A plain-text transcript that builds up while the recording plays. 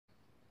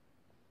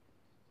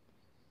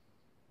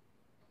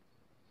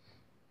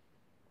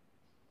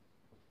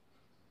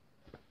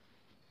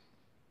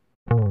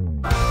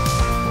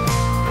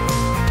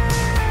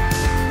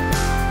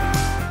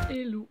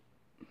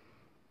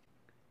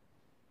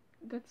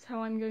that's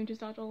how I'm going to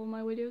start all of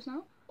my videos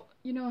now.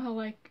 You know how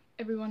like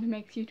everyone who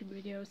makes YouTube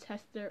videos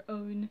has their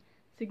own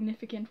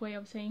significant way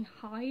of saying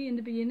hi in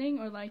the beginning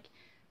or like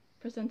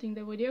presenting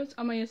their videos?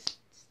 I might just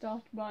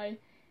start by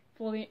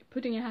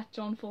putting a hat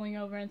on, falling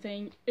over and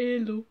saying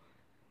Ello.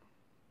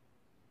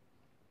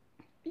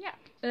 Yeah,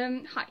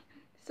 hi.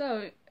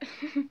 So,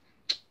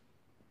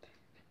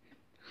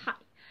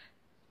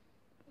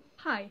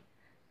 hi.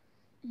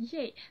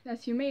 Yay,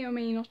 as you may or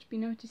may not be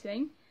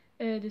noticing,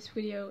 this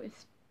video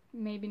is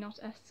maybe not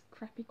as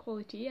crappy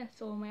quality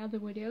as all my other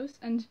videos,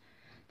 and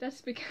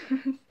that's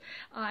because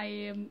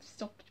I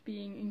stopped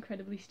being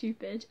incredibly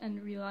stupid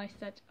and realized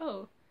that,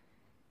 oh,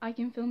 I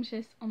can film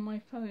shiz on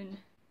my phone.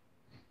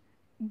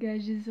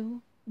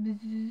 Gajizzle.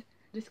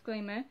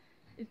 Disclaimer,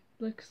 it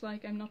looks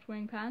like I'm not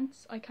wearing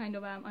pants. I kind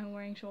of am. I'm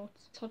wearing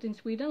shorts. It's hot in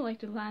Sweden, like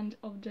the land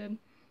of the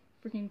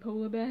freaking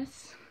polar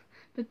bears.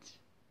 But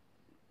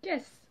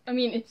yes, I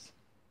mean, it's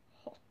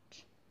hot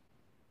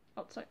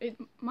outside.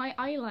 My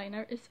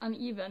eyeliner is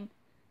uneven.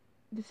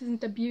 This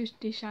isn't a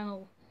beauty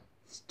channel.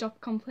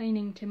 Stop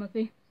complaining,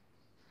 Timothy.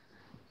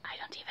 I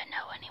don't even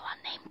know anyone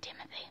named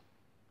Timothy.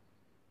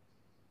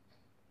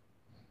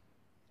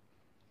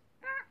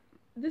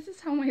 This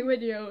is how my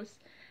videos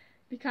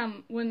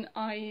become when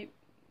I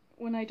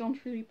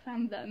don't really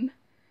plan them.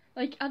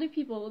 Like other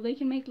people, they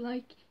can make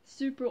like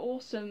super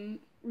awesome,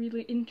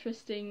 really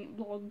interesting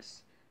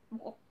vlogs.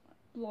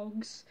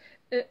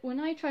 When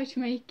I try to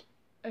make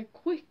a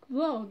quick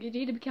vlog, it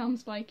either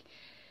becomes like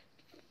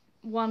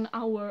 1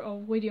 hour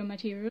of video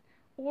material,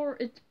 or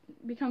it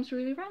becomes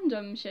really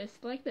random shiz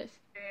like this.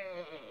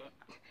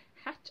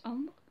 Hat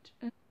unlocked.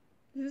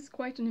 This is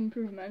quite an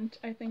improvement.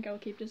 I think I'll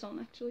keep this on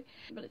actually,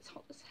 but it's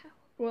hot as hell.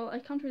 Well, I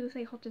can't really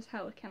say hot as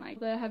hell, can I?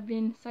 There have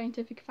been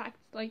scientific facts,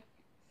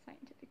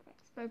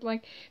 but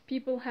like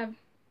people have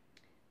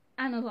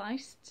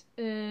analyzed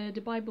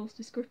the Bible's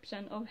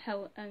description of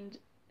hell and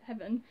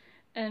heaven,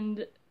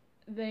 and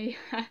they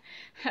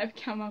have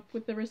come up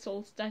with the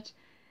results that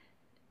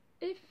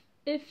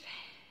if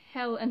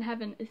hell and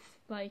heaven is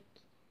like,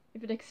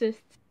 if it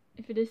exists,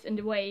 if it is in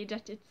the way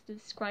that it's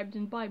described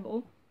in the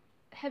Bible,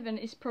 heaven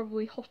is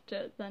probably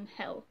hotter than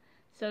hell.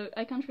 So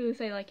I can't really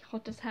say like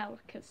hot as hell,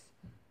 because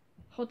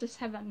hot as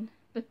heaven,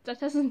 but that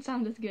doesn't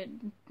sound as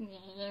good.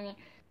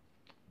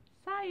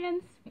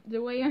 Science!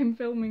 The way I'm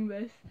filming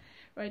this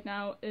right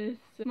now is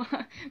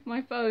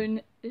my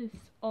phone is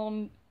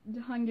on the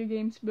Hunger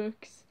Games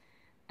books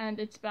and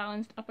it's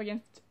balanced up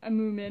against a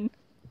moomin.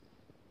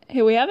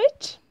 Here we have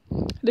it.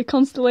 The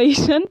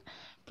constellation.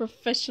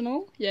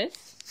 Professional,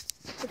 yes.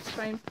 Let's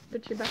try and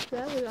put you back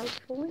there without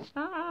falling.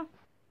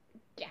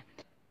 Yeah.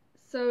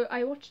 So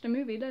I watched a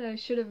movie that I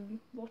should have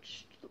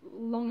watched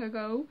long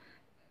ago,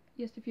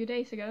 just a few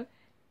days ago,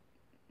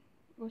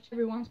 which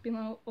everyone's been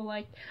all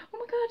like, oh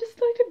my god, this is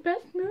like the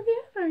best movie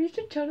ever, you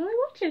should totally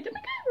watch it,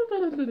 oh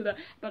my god,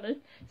 about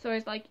it. So I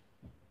was like,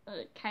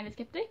 kind of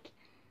skeptic,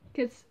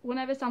 because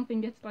whenever something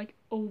gets like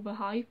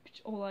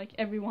overhyped or like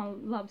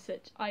everyone loves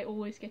it, I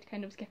always get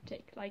kind of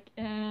skeptic, like,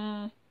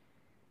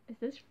 is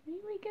this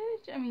really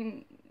good? I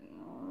mean,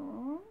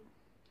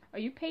 are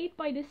you paid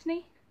by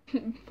Disney?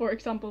 For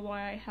example,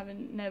 why I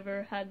haven't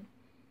never had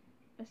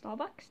a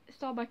Starbucks.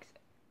 Starbucks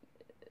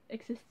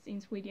exists in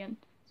Sweden.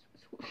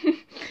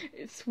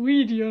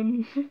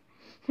 Sweden,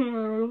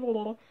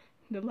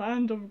 the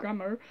land of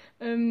grammar.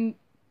 In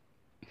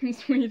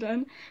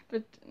Sweden,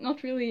 but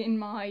not really in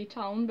my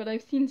town. But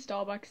I've seen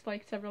Starbucks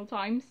like several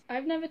times.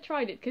 I've never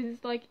tried it because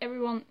it's like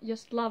everyone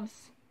just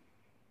loves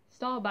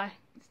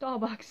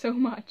Starbucks so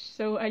much,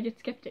 so I get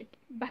skeptic.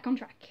 Back on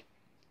track.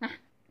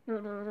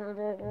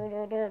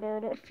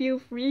 Feel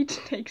free to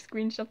take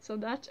screenshots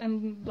of that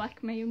and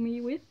blackmail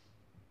me with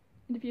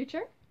in the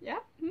future. Yeah.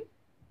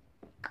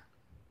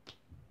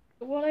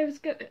 What I was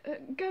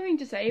going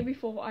to say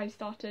before I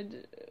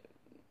started,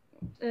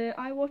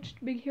 I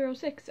watched Big Hero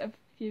 6 a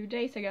few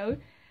days ago,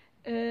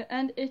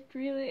 and it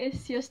really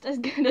is just as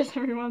good as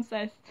everyone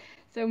says,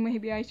 so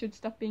maybe I should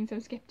stop being so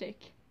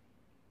skeptic.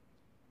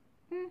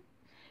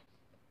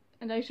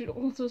 And I should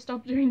also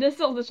stop doing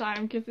this all the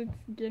time, because it's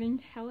getting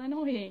hell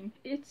annoying.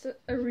 It's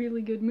a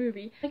really good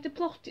movie. Like, the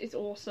plot is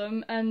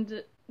awesome,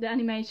 and the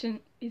animation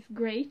is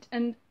great,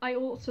 and I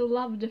also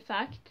love the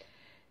fact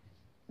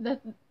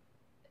that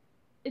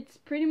it's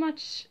pretty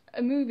much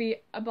a movie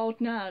about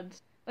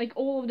nerds. Like,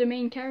 all of the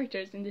main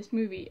characters in this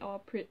movie are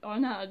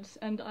nerds,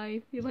 and I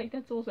feel like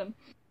that's awesome.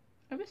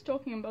 I was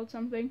talking about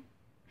something.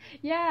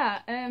 Yeah,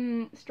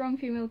 strong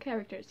female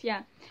characters,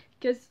 yeah.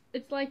 Because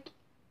it's like,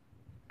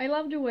 I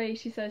love the way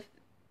she says,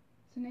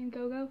 is her name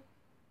Gogo?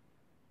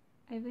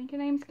 I think her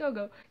name's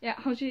Gogo. Yeah,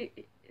 how she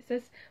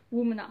says,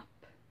 woman up.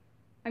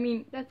 I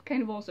mean, that's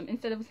kind of awesome,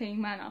 instead of saying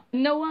man up.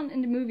 No one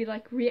in the movie,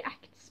 like,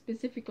 reacts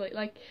specifically,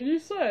 like, you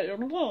say,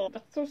 oh,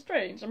 that's so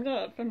strange, I'm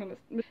not a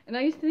feminist. And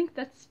I think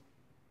that's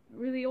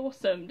really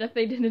awesome, that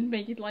they didn't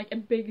make it, like, a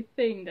big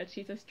thing that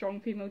she's a strong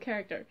female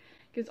character.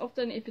 Because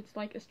often, if it's,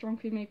 like, a strong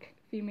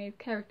female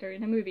character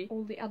in a movie,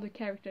 all the other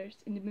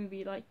characters in the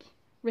movie, like,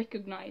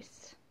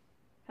 recognize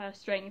her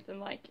strength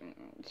and, like,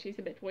 she's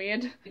a bit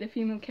weird. The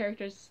female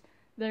characters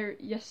they're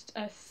just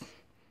as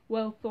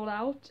well thought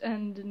out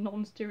and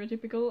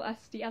non-stereotypical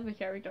as the other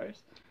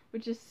characters,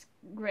 which is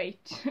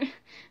great.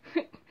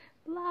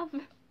 Love.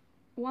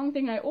 One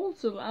thing I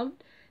also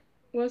loved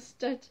was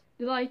that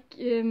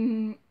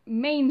the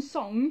main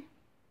song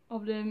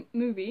of the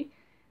movie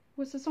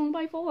was a song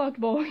by Fall Out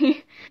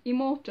Boy,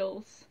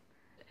 Immortals.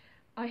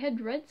 I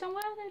had read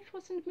somewhere that it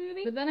was in the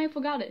movie, but then I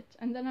forgot it,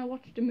 and then I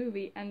watched the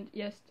movie and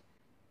just,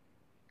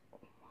 oh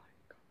my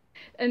god,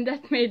 and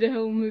that made the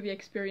whole movie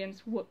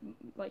experience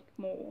like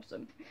more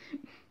awesome.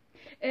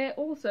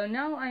 Also,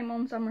 now I'm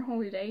on summer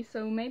holiday,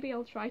 so maybe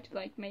I'll try to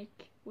like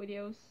make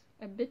videos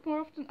a bit more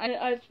often.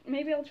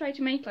 Maybe I'll try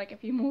to make like a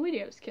few more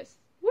videos, cause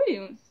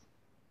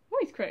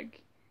voice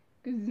crack.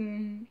 Cause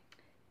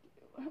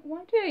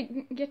why do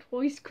I get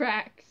voice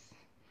cracks?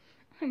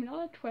 I'm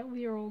not a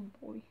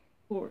 12-year-old boy.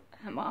 Or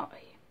am I?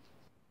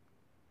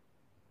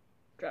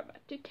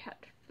 Dramatic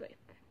hat flip.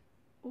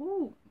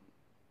 Ooh.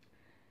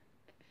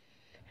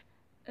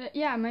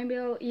 Yeah, maybe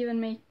I'll even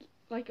make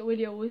like a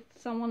video with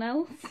someone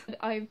else.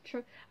 I'm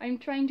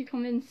trying to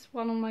convince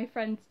one of my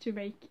friends to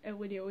make a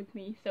video with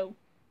me, so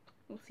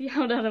we'll see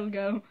how that'll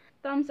go.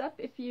 Thumbs up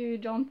if you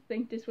don't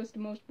think this was the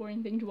most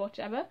boring thing to watch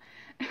ever,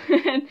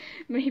 and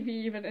maybe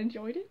even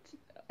enjoyed it.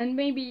 And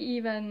maybe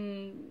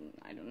even,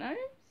 I don't know,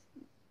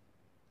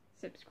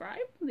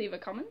 subscribe, leave a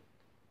comment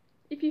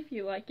if you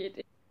feel like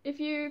it. If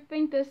you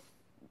think there's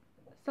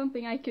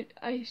something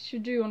I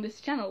should do on this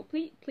channel,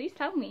 please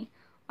tell me.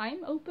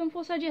 I'm open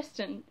for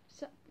suggestions.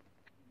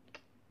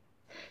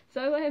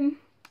 So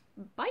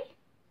bye.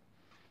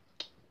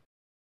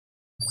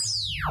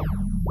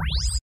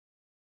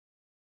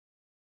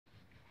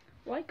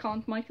 Why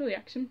can't Michael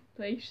Jackson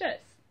play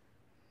chess?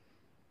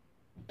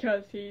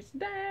 'Cause he's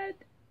dead.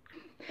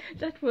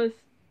 That was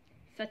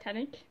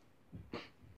satanic.